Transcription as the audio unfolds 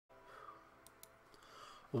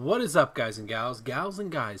What is up, guys and guys?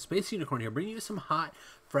 Space Unicorn here, bringing you some hot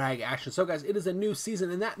frag action. So, guys, it is a new season,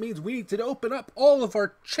 and that means we need to open up all of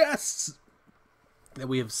our chests that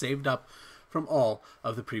we have saved up from all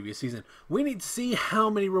of the previous season. We need to see how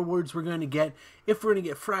many rewards we're going to get, if we're going to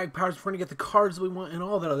get frag powers, if we're going to get the cards that we want, and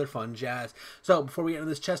all that other fun jazz. So, before we get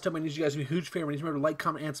into this chest up, I need you guys to be a huge favor. I need you to remember to like,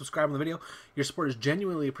 comment, and subscribe on the video. Your support is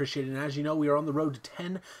genuinely appreciated, and as you know, we are on the road to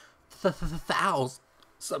 10,000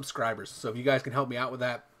 subscribers. So if you guys can help me out with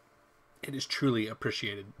that, it is truly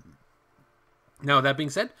appreciated. Now, with that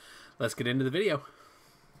being said, let's get into the video.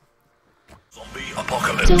 Zombie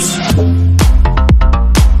apocalypse.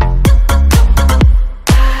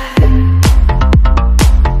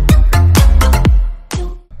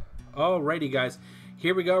 Alrighty, guys,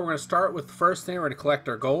 here we go. We're going to start with the first thing. We're going to collect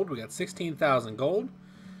our gold. We got 16,000 gold.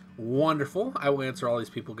 Wonderful. I will answer all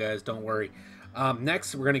these people, guys. Don't worry.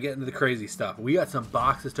 Next, we're going to get into the crazy stuff. We got some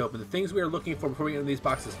boxes to open. The things we are looking for before we get into these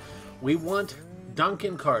boxes. We want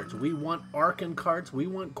Duncan cards. We want Arkan cards. We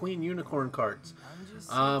want Queen Unicorn cards.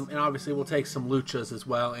 And obviously, we'll take some Luchas as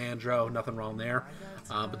well. Andro, nothing wrong there.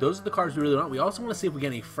 But those are the cards we really want. We also want to see if we get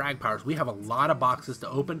any frag powers. We have a lot of boxes to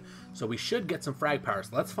open, so we should get some frag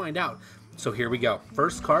powers. Let's find out. So here we go.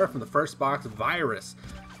 First card from the first box, Virus.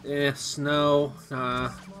 Snow.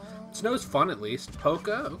 Snow's fun, at least. Pollo,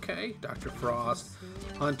 okay. Dr. Frost.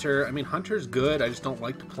 Hunter. I mean, Hunter's good. I just don't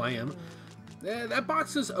like to play him. That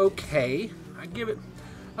box is okay. I'll give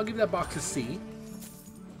that box a C.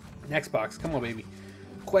 Next box. Come on, baby.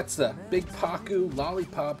 Quetzal, Big Paku,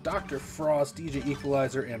 Lollipop, Dr. Frost, DJ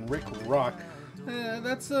Equalizer, and Rick Rock.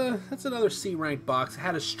 That's another C-ranked box.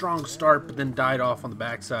 Had a strong start, but then died off on the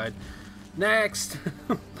backside. Next.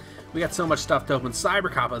 We got so much stuff to open.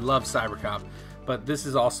 Cybercop. I love Cybercop. But this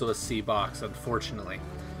is also a C box, unfortunately.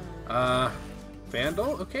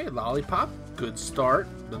 Vandal, okay, Lollipop, good start.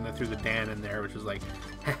 Then they threw the Dan in there, which was like,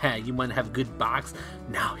 haha, you want to have a good box?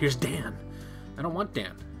 Now, here's Dan. I don't want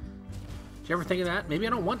Dan. Did you ever think of that? Maybe I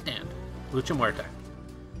don't want Dan. Lucha Muerta.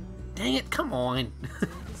 Dang it, come on.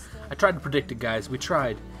 I tried to predict it, guys. We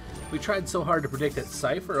tried. We tried so hard to predict it.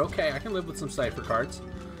 Cypher, okay, I can live with some Cypher cards.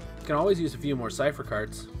 Can always use a few more Cypher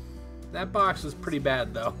cards. That box is pretty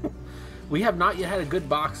bad, though. We have not yet had a good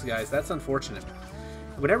box, guys. That's unfortunate.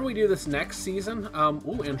 Whenever we do this next season,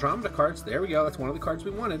 ooh, Andromeda cards. There we go. That's one of the cards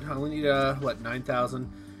we wanted. I only need, what,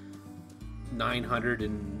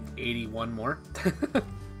 9,981 more.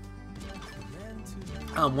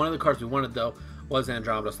 One of the cards we wanted, though, was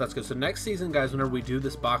Andromeda, so that's good. So next season, guys, whenever we do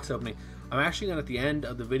this box opening, I'm actually going to, at the end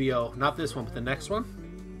of the video, not this one, but the next one,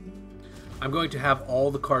 I'm going to have all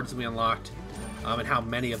the cards that we unlocked and how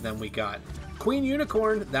many of them we got. Queen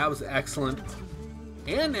Unicorn, that was excellent.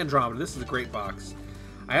 And Andromeda, this is a great box.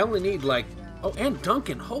 I only need like, oh, and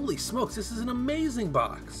Duncan, holy smokes, this is an amazing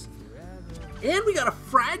box. And we got a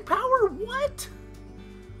frag power? What?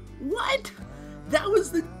 What? That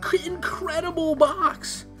was the incredible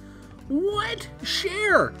box. What?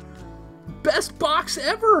 Share. Best box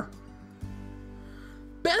ever.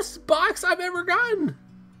 Best box I've ever gotten.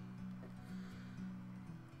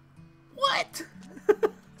 What?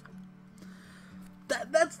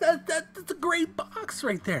 That's a great box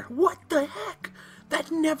right there. What the heck? That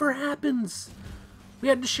never happens. We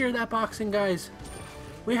had to share that boxing, guys.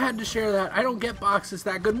 We had to share that. I don't get boxes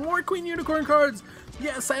that good. More Queen Unicorn cards.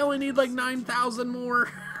 Yes, I only need like 9,000 more.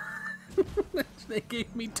 They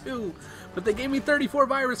gave me 2, but they gave me 34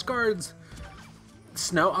 virus cards.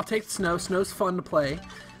 Snow, I'll take Snow. Snow's fun to play.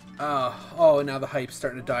 Oh, now the hype's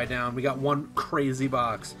starting to die down. We got one crazy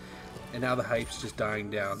box, and now the hype's just dying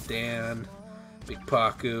down. Dan, Big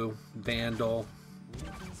Paku, Vandal.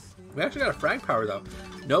 We actually got a frag power, though.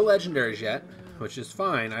 No legendaries yet, which is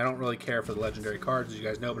fine. I don't really care for the legendary cards, as you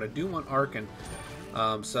guys know, but I do want Arkan.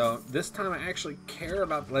 So this time I actually care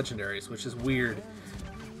about legendaries, which is weird,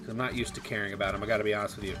 because I'm not used to caring about them. I gotta be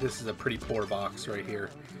honest with you. This is a pretty poor box right here.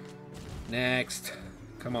 Next.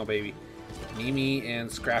 Come on, baby. Mimi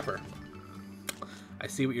and Scrapper. I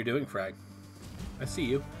see what you're doing, Frag. I see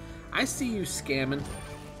you. I see you scamming.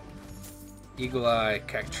 Eagle Eye,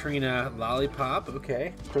 Katrina, Lollipop,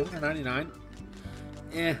 okay. Prisoner 99.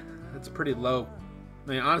 That's pretty low. I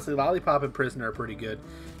mean, honestly, Lollipop and Prisoner are pretty good.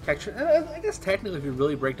 Katrina, I guess technically, if you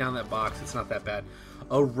really break down that box, it's not that bad.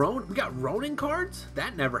 Oh, we got Ronin cards?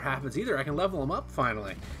 That never happens either. I can level them up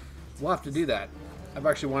finally. We'll have to do that. I've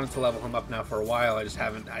actually wanted to level him up now for a while. I just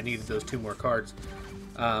haven't. I needed those 2 more cards.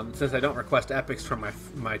 Since I don't request epics from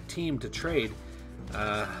my team to trade,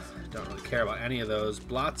 don't really care about any of those.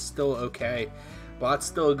 Blot's still okay. Blot's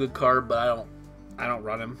still a good card, but I don't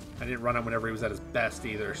run him. I didn't run him whenever he was at his best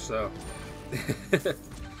either, so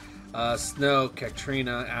Snow,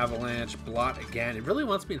 Katrina, Avalanche, Blot again. It really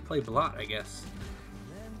wants me to play Blot, I guess.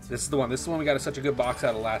 This is the one. This is the one we got such a good box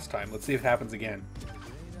out of last time. Let's see if it happens again.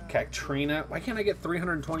 Katrina. Why can't I get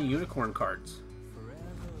 320 unicorn cards?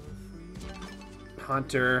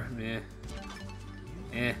 Hunter.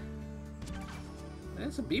 There's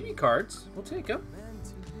some BB cards. We'll take them.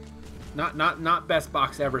 Not best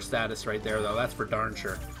box ever status right there, though. That's for darn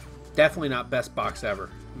sure. Definitely not best box ever.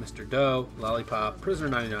 Mr. Doe, Lollipop, Prisoner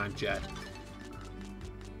 99, Jet.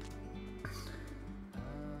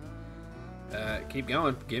 Keep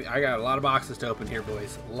going. I got a lot of boxes to open here,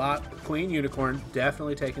 boys. A lot. Queen Unicorn.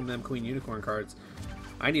 Definitely taking them Queen Unicorn cards.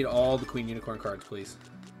 I need all the Queen Unicorn cards, please.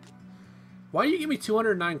 Why do you give me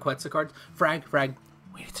 209 Quetzal cards? Frag.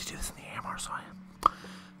 We need to do this in the AMR, so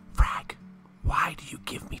Frag, why do you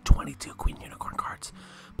give me 22 Queen Unicorn cards,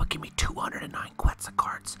 but give me 209 Quetzal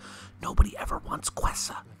cards? Nobody ever wants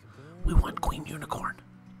Quetzal. We want Queen Unicorn.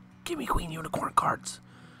 Give me Queen Unicorn cards.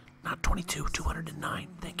 Not 22, 209.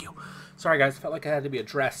 Thank you. Sorry, guys. Felt like I had to be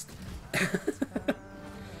addressed. A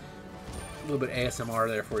little bit ASMR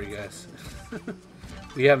there for you guys.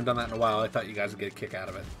 We haven't done that in a while. I thought you guys would get a kick out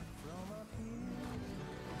of it.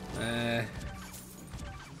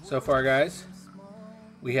 So far, guys,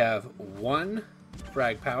 we have one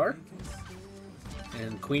FRAG Power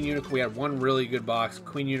and Queen Unicorn. We had one really good box.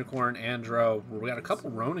 Queen Unicorn, Andro. We got a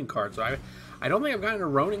couple Ronin cards. So I don't think I've gotten a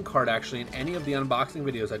Ronin card actually in any of the unboxing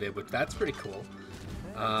videos I did, but that's pretty cool.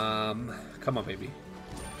 Come on, baby.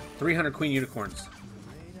 300 Queen Unicorns.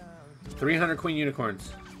 300 Queen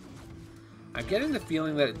Unicorns. I'm getting the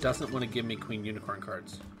feeling that it doesn't want to give me Queen Unicorn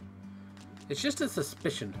cards. It's just a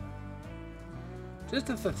suspicion. Just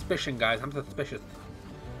a suspicion, guys. I'm suspicious.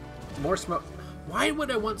 More smoke. Why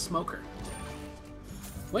would I want Smoker?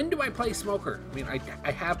 When do I play Smoker? I mean,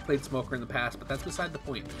 I have played Smoker in the past, but that's beside the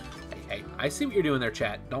point. Hey, I see what you're doing there,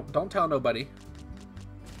 chat. Don't tell nobody.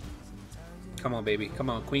 Come on, baby. Come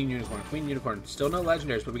on, Queen Unicorn. Queen Unicorn. Still no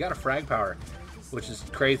legendaries, but we got a FRAG Power, which is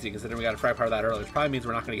crazy considering we got a FRAG Power that early. Which probably means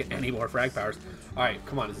we're not going to get any more FRAG Powers. All right,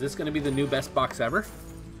 come on. Is this going to be the new best box ever?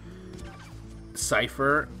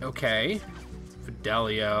 Cypher. Okay.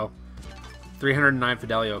 Fidelio. 309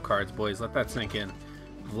 Fidelio cards, boys. Let that sink in.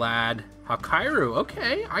 Vlad. Hakairu.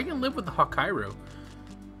 Okay, I can live with the Hakairu.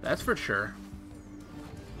 That's for sure.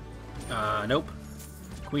 Nope.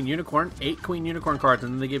 Queen Unicorn. 8 Queen Unicorn cards,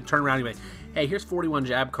 and then they give turn around anyway. Hey, here's 41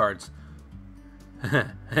 jab cards.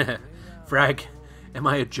 Frag, am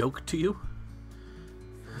I a joke to you?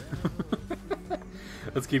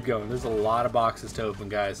 Let's keep going. There's a lot of boxes to open,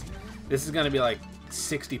 guys. This is going to be like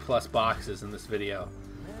 60 plus boxes in this video.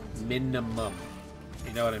 Minimum.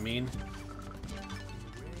 You know what I mean?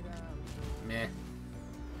 Meh.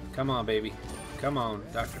 Come on, baby. Come on,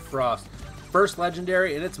 Dr. Frost. First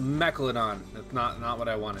legendary, and it's Mechalodon. That's not what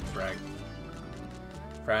I wanted, Frag.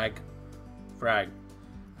 Frag.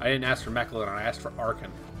 I didn't ask for Mechalodon. I asked for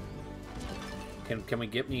Archon. Can we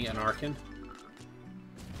get me an Archon?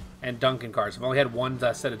 And Duncan cards. I've only had one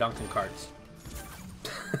set of Duncan cards.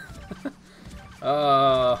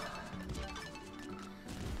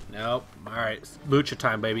 Nope. Alright. Lucha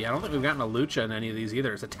time, baby. I don't think we've gotten a Lucha in any of these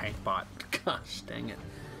either. It's a tank bot. Gosh, dang it.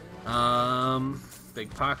 Big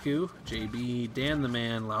Paku, JB, Dan the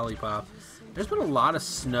Man, Lollipop. There's been a lot of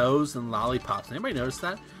Snows and Lollipops. Anybody notice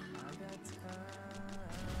that?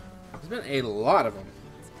 There's been a lot of them.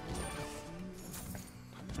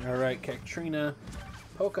 Alright, Katrina,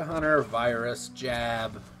 Pocahunter, Virus,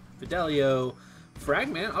 Jab, Fidelio,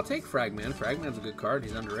 Fragman. I'll take Fragman. Fragman's a good card.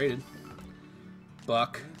 He's underrated.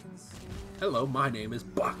 Buck. Hello, my name is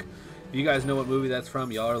Buck. If you guys know what movie that's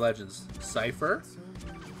from, y'all are legends. Cypher.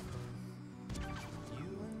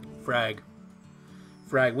 Frag.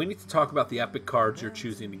 We need to talk about the epic cards you're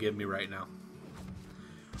choosing to give me right now.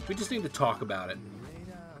 We just need to talk about it.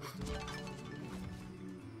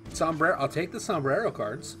 Sombrero. I'll take the Sombrero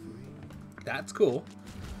cards. That's cool.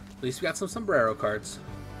 At least we got some Sombrero cards.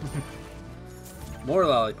 More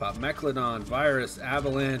Lollipop, Mechalodon, Virus,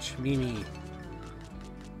 Avalanche, Mimi.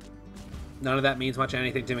 None of that means much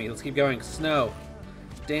anything to me. Let's keep going. Snow,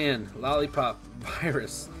 Dan, Lollipop,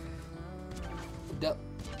 Virus.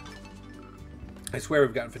 I swear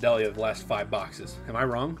we've gotten Fidelio the last 5 boxes. Am I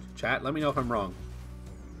wrong? Chat, let me know if I'm wrong.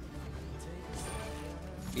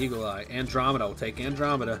 Eagle Eye, Andromeda. We'll take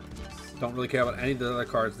Andromeda. Don't really care about any of the other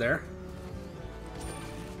cards there.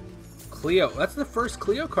 Cleo. That's the first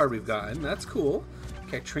Cleo card we've gotten. That's cool.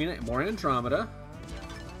 Katrina, more Andromeda.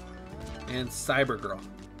 And Cybergirl.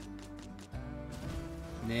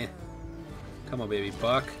 Nah. Come on, baby.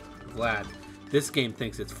 Buck. Vlad. This game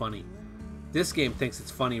thinks it's funny. This game thinks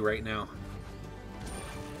it's funny right now.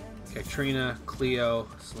 Katrina, Cleo,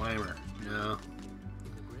 Slimer. No.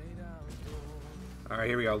 Alright,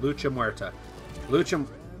 here we go. Lucha Muerta. Lucha...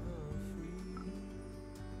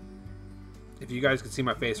 If you guys could see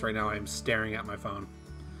my face right now, I'm staring at my phone.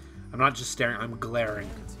 I'm not just staring, I'm glaring.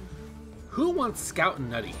 Who wants Scout and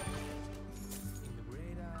Nutty?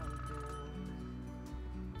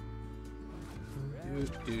 Doop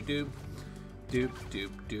doop doop doop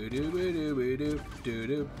doop doop doop doop doop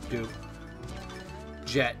doop doop.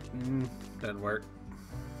 Jet. Doesn't work.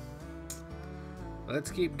 Let's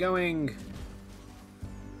keep going.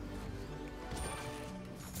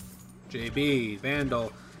 JB,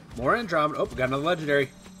 Vandal, more Andromeda. Oh, we got another legendary.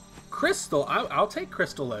 Crystal. I'll take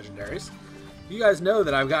Crystal legendaries. You guys know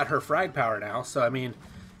that I've got her frag power now, so I mean,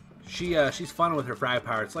 she's fun with her frag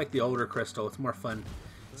power. It's like the older Crystal. It's more fun.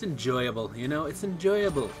 It's enjoyable, you know? It's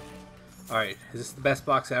enjoyable. Alright, is this the best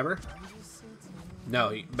box ever?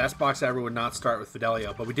 No, best box ever would not start with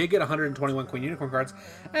Fidelio, but we did get 121 Queen Unicorn cards.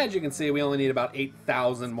 As you can see, we only need about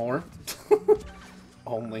 8,000 more.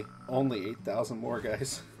 only 8,000 more,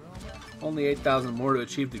 guys. Only 8,000 more to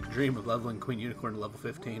achieve the dream of leveling Queen Unicorn to level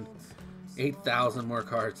 15. 8,000 more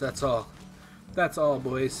cards, that's all. That's all,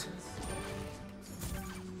 boys.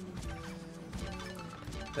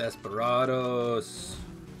 Desperados.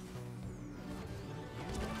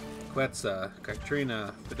 Quetzal,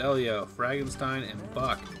 Katrina, Fidelio, Fragenstein, and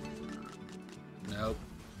Buck. Nope.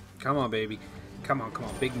 Come on, baby. Come on, come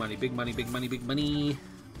on. Big money, big money, big money, big money.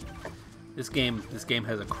 This game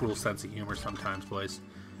has a cruel sense of humor sometimes, boys.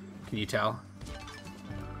 Can you tell?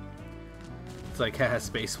 It's like, haha,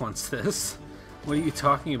 Space wants this. What are you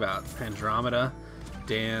talking about? Andromeda,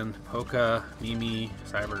 Dan, Poca, Mimi,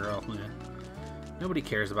 Cybergirl. Yeah. Nobody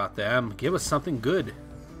cares about them. Give us something good.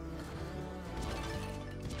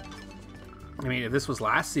 I mean, if this was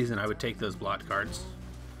last season, I would take those blot cards.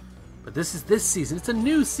 But this is this season. It's a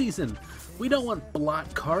new season. We don't want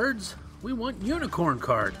blot cards. We want unicorn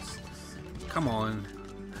cards. Come on.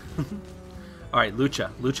 Alright,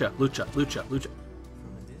 Lucha, Lucha, Lucha, Lucha, Lucha.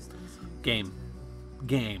 Game.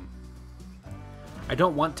 Game. I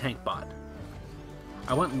don't want Tank Bot.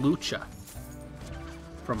 I want Lucha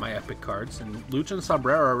from my epic cards. And Lucha and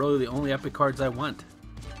Sombrero are really the only epic cards I want.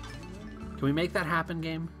 Can we make that happen,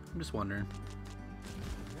 game? I'm just wondering.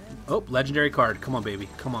 Oh, legendary card. Come on, baby.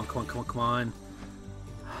 Come on, come on, come on, come on.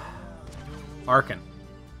 Arkin.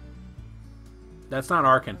 That's not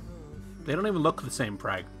Arkin. They don't even look the same,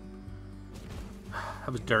 Frag.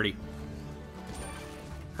 That was dirty.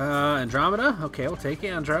 Andromeda? Okay, we'll take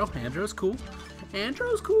Andro. Andro's cool.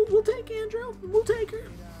 Andro's cool. We'll take Andro. We'll take her.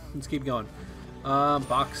 Let's keep going.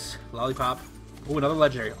 Box. Lollipop. Oh, another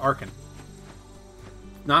legendary. Arkin.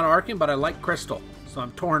 Not Arkin, but I like Crystal. So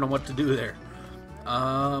I'm torn on what to do there.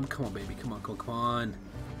 Come on, baby. Come on, come on, come on.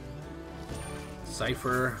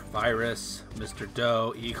 Cypher, Virus, Mr.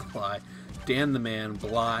 Doe, Eagle Eye, Dan the Man,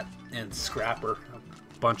 Blot, and Scrapper.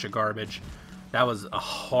 A bunch of garbage. That was a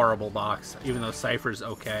horrible box, even though Cypher's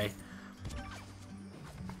okay.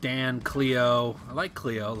 Dan, Cleo. I like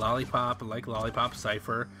Cleo. Lollipop. I like Lollipop.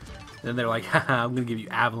 Cypher. Then they're like, haha, I'm going to give you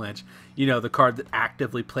Avalanche. You know, the card that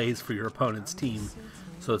actively plays for your opponent's team.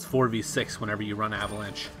 So it's 4v6 whenever you run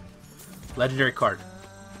Avalanche. Legendary card.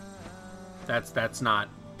 That's not...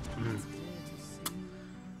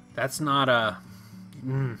 That's not a...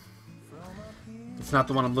 It's not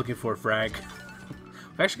the one I'm looking for, Frag.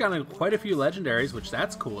 We've actually gotten quite a few legendaries, which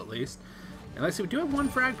that's cool at least. And let's see, we do have one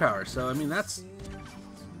Frag Power, so I mean that's...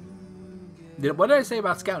 What did I say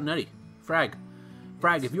about Scout Nutty? Frag.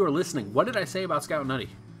 Frag, if you are listening, what did I say about Scout Nutty?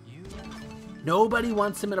 Nobody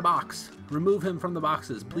wants him in a box. Remove him from the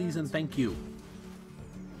boxes, please and thank you.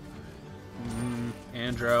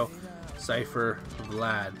 Andro, Cypher,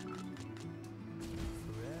 Vlad.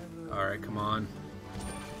 Alright, come on.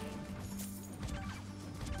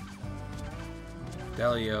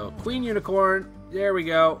 Delio. Queen Unicorn. There we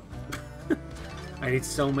go. I need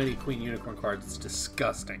so many Queen Unicorn cards. It's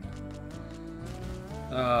disgusting.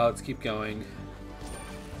 Let's keep going.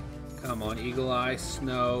 Come on. Eagle Eye,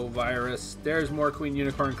 Snow, Virus. There's more Queen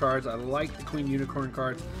Unicorn cards. I like the Queen Unicorn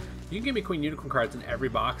cards. You can give me Queen Unicorn cards in every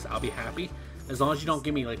box. I'll be happy. As long as you don't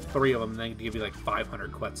give me like 3 of them and then give you like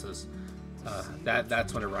 500 Quetzals.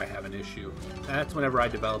 That's whenever I have an issue. That's whenever I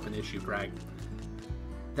develop an issue, Frag.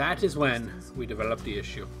 That is when we develop the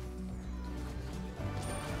issue.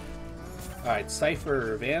 Alright,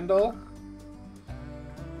 Cypher, Vandal,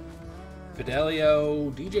 Fidelio,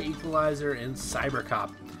 DJ Equalizer, and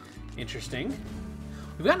Cybercop. Interesting.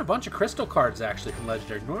 We've gotten a bunch of crystal cards actually from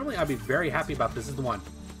Legendary. Normally I'd be very happy about this. This is the one.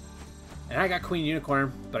 And I got Queen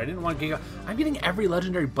Unicorn, but I didn't want to get... I'm getting every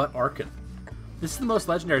legendary but Arkin. This is the most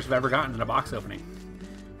legendaries I've ever gotten in a box opening.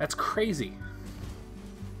 That's crazy.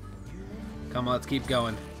 Come on, let's keep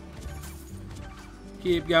going.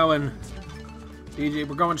 Keep going. DJ,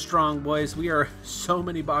 we're going strong, boys. We are so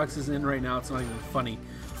many boxes in right now, it's not even funny.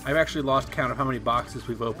 I've actually lost count of how many boxes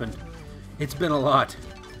we've opened. It's been a lot.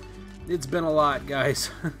 It's been a lot, guys.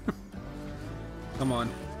 Come on.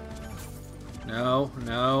 No,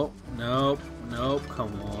 no, nope, nope.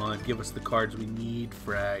 Come on. Give us the cards we need,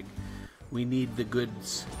 Frag. We need the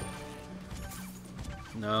goods.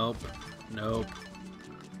 Nope, nope.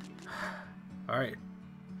 Alright.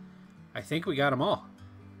 I think we got them all.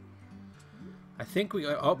 I think we...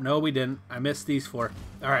 Oh, no, we didn't. I missed these four.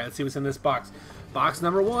 Alright, let's see what's in this box. Box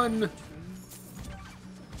number 1.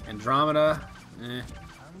 Andromeda.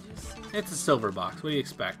 It's a silver box. What do you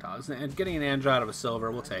expect, Hogs? And getting an Andro out of a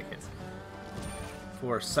silver, we'll take it.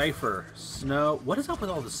 For Cypher. Snow. What is up with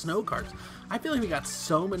all the snow cards? I feel like we got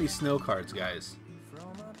so many snow cards, guys.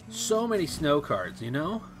 So many snow cards, you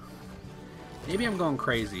know? Maybe I'm going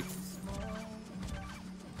crazy.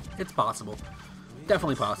 It's possible.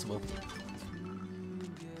 Definitely possible.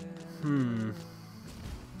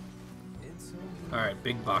 Alright,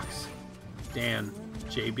 big box. Dan.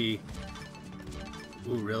 JB.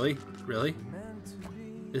 Ooh, really? Really?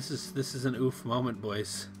 This is an oof moment,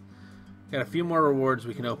 boys. Got a few more rewards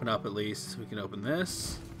we can open up at least. We can open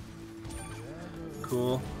this.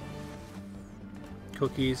 Cool.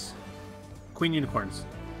 Cookies. Queen Unicorns.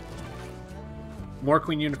 More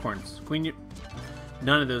Queen Unicorns.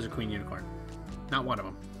 None of those are Queen Unicorn. Not one of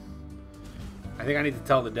them. I think I need to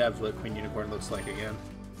tell the devs what Queen Unicorn looks like again.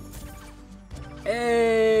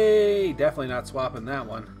 Hey! Definitely not swapping that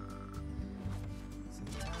one.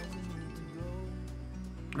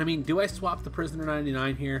 I mean, do I swap the Prisoner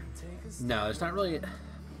 99 here? No, there's not really... I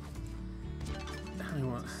don't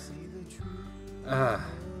even want...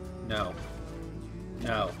 no.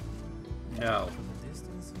 No. No.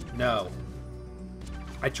 No.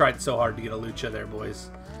 I tried so hard to get a Lucha there, boys.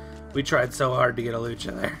 We tried so hard to get a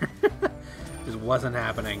Lucha there. Just wasn't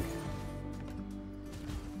happening.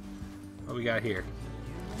 What we got here?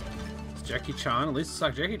 It's Jackie Chan. At least it's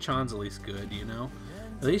like Jackie Chan's at least good, you know?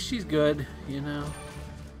 At least she's good, you know?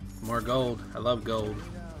 More gold. I love gold.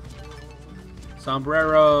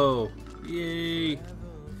 Sombrero. Yay.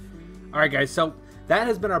 Alright, guys. So that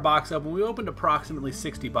has been our box open. We opened approximately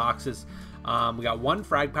 60 boxes. We got one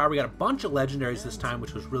Frag Power. We got a bunch of legendaries this time,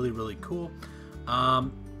 which was really, really cool.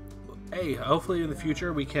 Hey, hopefully in the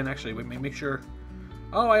future we can actually make sure...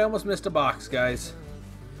 Oh, I almost missed a box, guys.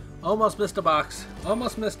 Almost missed a box.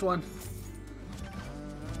 Almost missed one.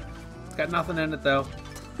 It's got nothing in it, though.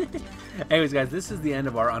 Anyways, guys, this is the end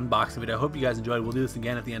of our unboxing video. I hope you guys enjoyed. We'll do this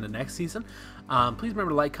again at the end of next season. Please remember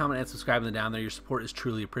to like, comment, and subscribe down there. Your support is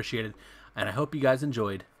truly appreciated. And I hope you guys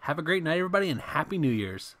enjoyed. Have a great night, everybody, and Happy New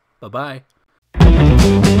Year's. Bye-bye.